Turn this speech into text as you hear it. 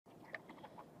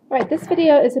All right, this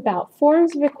video is about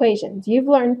forms of equations. You've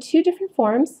learned two different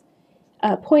forms,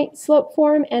 a point-slope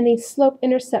form and the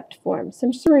slope-intercept form. So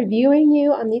I'm just reviewing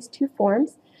you on these two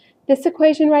forms. This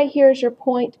equation right here is your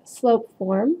point-slope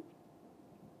form.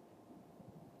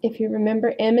 If you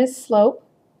remember, m is slope,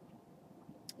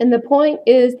 and the point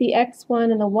is the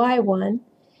x1 and the y1,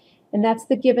 and that's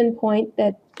the given point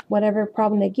that whatever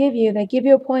problem they give you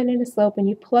a point and a slope, and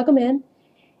you plug them in,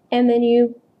 and then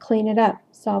you clean it up,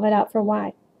 solve it out for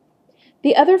y.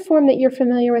 The other form that you're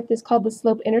familiar with is called the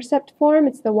slope-intercept form.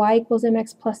 It's the y equals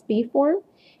mx plus b form.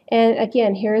 And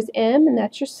again, here is m, and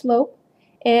that's your slope.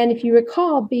 And if you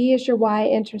recall, b is your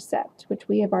y-intercept, which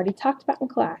we have already talked about in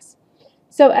class.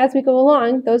 So as we go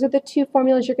along, those are the two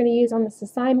formulas you're going to use on this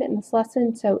assignment and this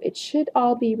lesson, so it should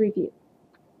all be reviewed.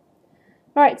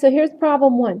 All right, so here's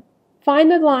problem 1. Find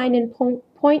the line in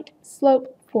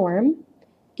point-slope form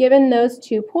given those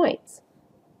 2 points.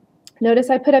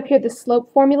 Notice I put up here the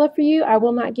slope formula for you. I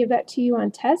will not give that to you on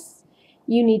tests.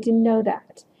 You need to know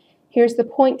that. Here's the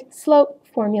point-slope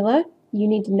formula. You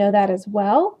need to know that as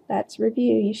well. That's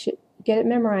review. You should get it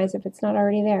memorized if it's not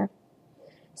already there.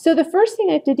 So the first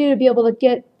thing I have to do to be able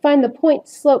to find the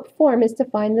point-slope form is to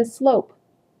find the slope,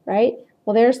 right?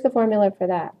 Well, there's the formula for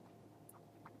that.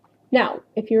 Now,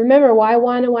 if you remember,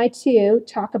 y1 and y2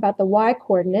 talk about the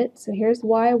y-coordinate. So here's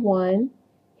y1,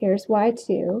 here's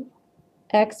y2.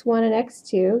 x1 and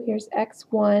x2, here's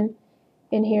x1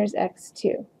 and here's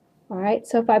x2. Alright,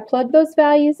 so if I plug those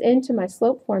values into my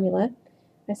slope formula,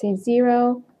 I say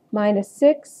 0 minus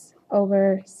 6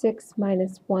 over 6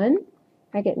 minus 1,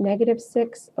 I get negative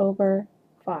 6 over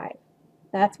 5.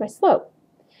 That's my slope.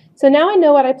 So now I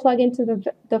know what I plug into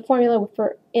the formula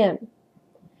for m.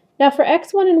 Now for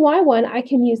x1 and y1, I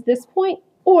can use this point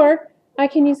or I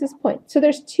can use this point. So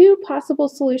there's two possible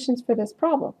solutions for this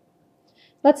problem.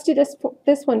 Let's do this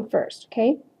one first,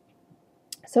 okay?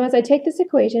 So as I take this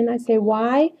equation, I say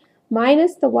y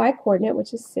minus the y-coordinate,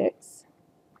 which is 6,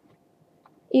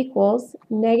 equals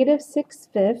negative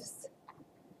 6/5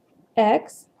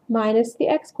 x minus the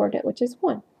x-coordinate, which is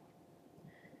 1.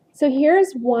 So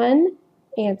here's one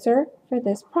answer for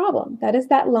this problem. That is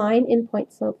that line in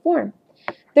point-slope form.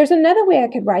 There's another way I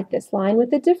could write this line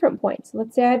with a different point. So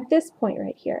let's say I have this point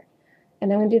right here.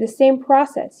 And I'm going to do the same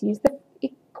process. Use the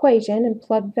equation and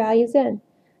plug values in.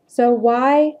 So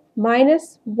y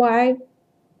minus y,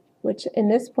 which in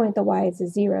this point the y is a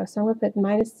 0, so I'm going to put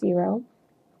minus 0.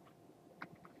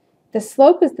 The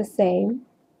slope is the same.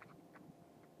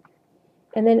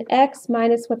 And then x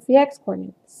minus, what's the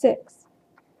x-coordinate? 6.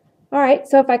 Alright,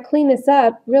 so if I clean this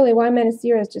up, really y minus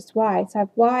 0 is just y. So I have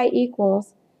y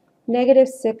equals negative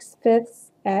 6/5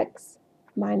 x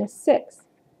minus 6.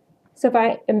 So if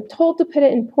I am told to put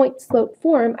it in point-slope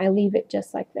form, I leave it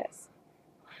just like this.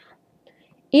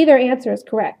 Either answer is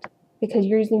correct. Because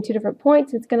you're using two different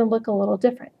points, it's going to look a little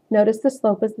different. Notice the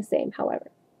slope is the same, however.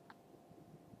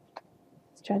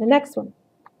 Let's try the next one.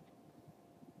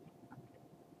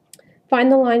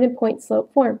 Find the line in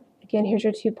point-slope form. Again, here's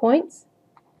your 2 points.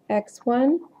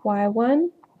 x1,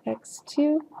 y1,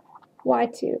 x2,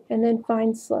 y2. And then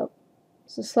find slope.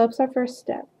 So slope's our first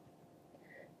step.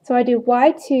 So I do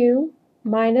y2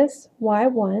 minus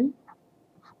y1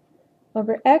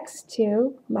 over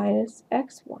x2 minus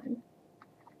x1.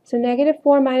 So negative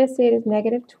 4 minus 8 is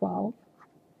negative 12.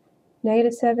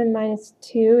 Negative 7 minus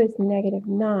 2 is negative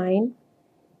 9.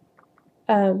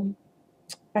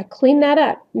 I clean that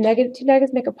up. Negative 2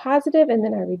 negatives make a positive, and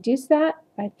then I reduce that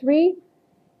by 3,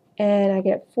 and I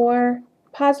get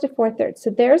positive 4/3.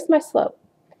 So there's my slope.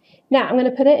 Now I'm going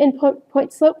to put it in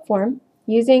point-slope form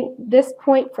using this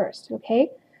point first,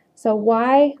 okay? So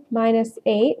y minus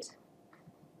 8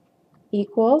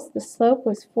 equals, the slope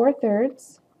was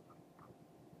 4/3,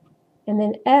 and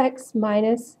then x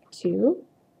minus 2.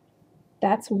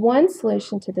 That's one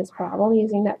solution to this problem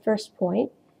using that first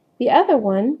point. The other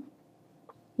one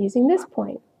using this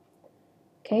point.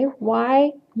 Okay,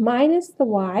 y minus the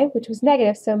y, which was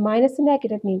negative, so minus a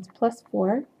negative means plus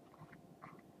 4,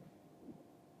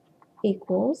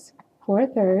 equals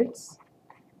 4/3.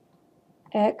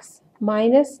 X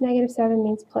minus negative 7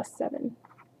 means plus 7.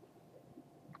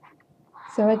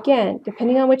 So again,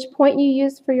 depending on which point you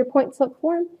use for your point-slope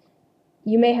form,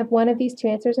 you may have one of these two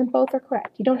answers and both are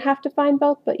correct. You don't have to find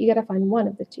both, but you got to find one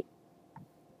of the two.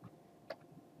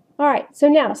 All right, so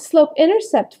now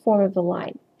slope-intercept form of the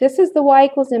line. This is the y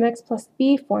equals mx plus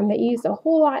b form that you use a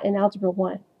whole lot in Algebra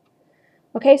 1.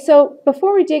 Okay, so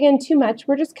before we dig in too much,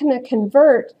 we're just going to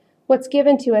convert what's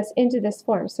given to us into this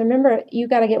form. So remember, you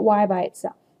got to get y by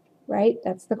itself, right?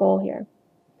 That's the goal here.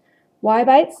 Y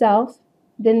by itself,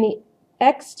 then the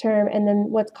x term, and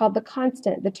then what's called the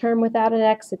constant, the term without an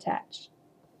x attached.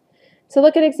 So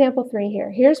look at example 3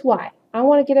 here. Here's y. I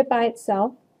want to get it by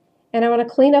itself, and I want to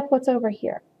clean up what's over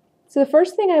here. So the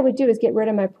first thing I would do is get rid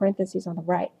of my parentheses on the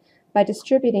right by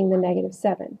distributing the negative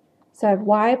 7. So I have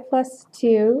y plus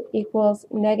 2 equals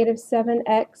negative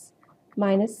 7x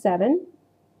minus 7.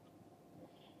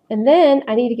 And then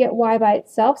I need to get y by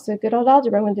itself, so good old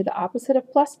algebra, I'm going to do the opposite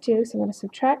of plus 2, so I'm going to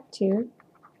subtract 2.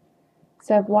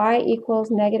 So I have y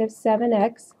equals negative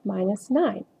 7x minus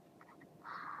 9.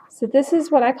 So this is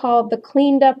what I call the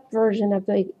cleaned up version of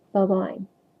the line,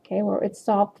 okay, where it's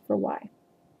solved for y.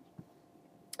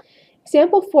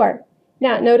 Example 4.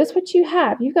 Now notice what you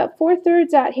have. You've got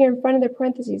 4/3 out here in front of the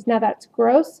parentheses. Now that's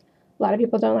gross. A lot of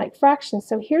people don't like fractions,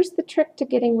 so here's the trick to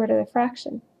getting rid of the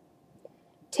fraction.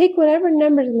 Take whatever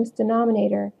number's in this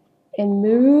denominator and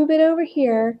move it over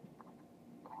here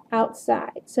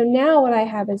outside. So now what I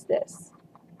have is this.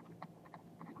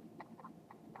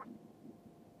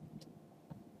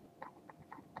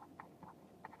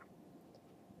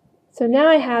 So now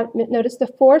I have, notice the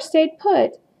 4 stayed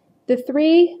put, the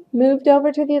 3 moved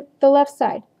over to the left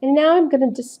side. And now I'm going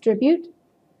to distribute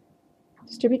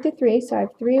the 3, so I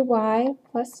have 3y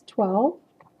plus 12.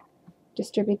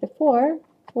 Distribute the 4,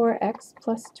 4x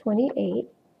plus 28.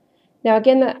 Now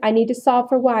again, I need to solve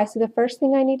for y, so the first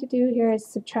thing I need to do here is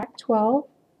subtract 12.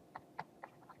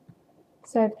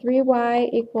 So I have 3y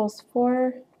equals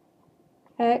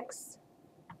 4x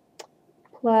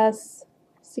plus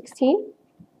 16.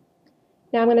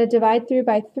 Now I'm going to divide through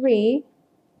by 3,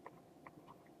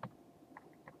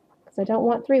 because I don't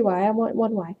want 3y, I want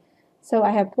 1y. So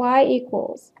I have y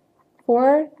equals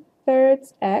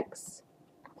 4/3 x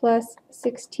plus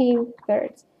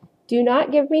 16/3. Do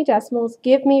not give me decimals,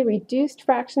 give me reduced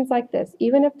fractions like this.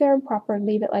 Even if they're improper,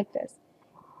 leave it like this.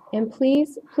 And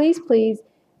please, please, please,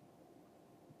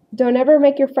 don't ever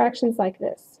make your fractions like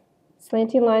this.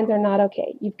 Slanting lines are not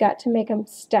okay. You've got to make them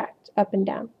stacked up and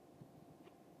down.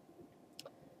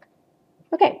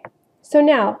 Okay, so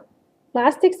now,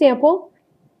 last example,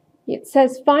 it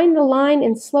says find the line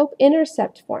in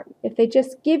slope-intercept form. If they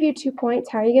just give you 2 points,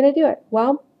 how are you going to do it?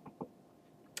 Well,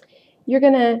 you're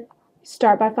going to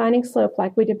start by finding slope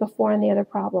like we did before in the other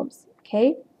problems,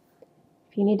 okay?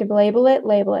 If you need to label it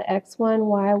x1,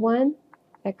 y1,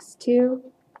 x2,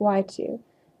 y2.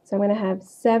 So I'm going to have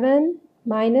 7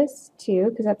 minus 2,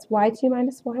 because that's y2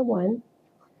 minus y1,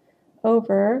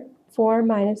 over 4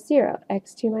 minus 0,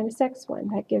 x2 minus x1.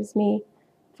 That gives me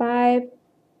 5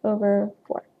 over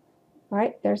 4. All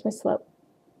right, there's my slope.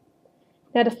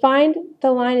 Now to find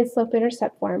the line in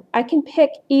slope-intercept form, I can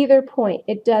pick either point.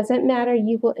 It doesn't matter,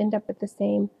 you will end up with the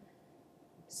same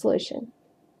solution.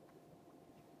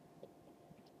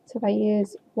 So if I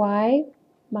use y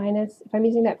minus, if I'm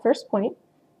using that first point,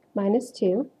 minus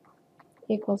 2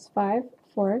 equals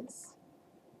 5/4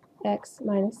 x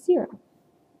minus 0.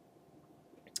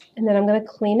 And then I'm going to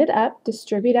clean it up,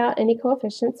 distribute out any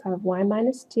coefficients. So I have y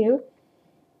minus 2.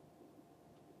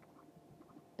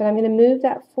 But I'm going to move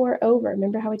that 4 over.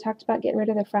 Remember how we talked about getting rid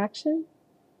of the fraction?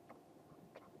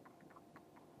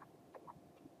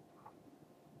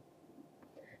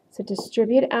 So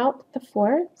distribute out the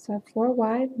 4. So I have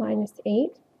 4y minus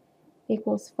 8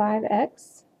 equals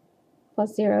 5x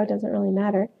plus 0. Doesn't really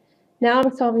matter. Now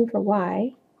I'm solving for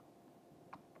y.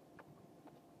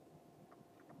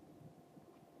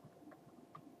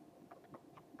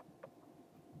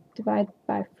 Divide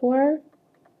by 4.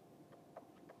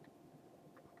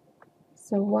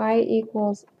 So y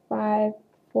equals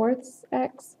 5/4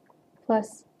 x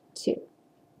plus 2.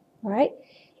 All right.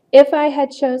 If I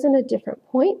had chosen a different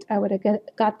point, I would have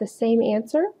got the same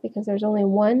answer because there's only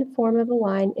one form of a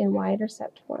line in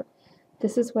y-intercept form.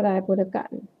 This is what I would have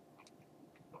gotten.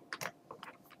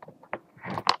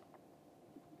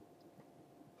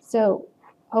 So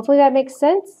hopefully that makes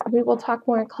sense. We will talk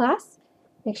more in class.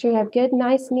 Make sure you have good,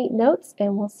 nice, neat notes,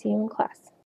 and we'll see you in class.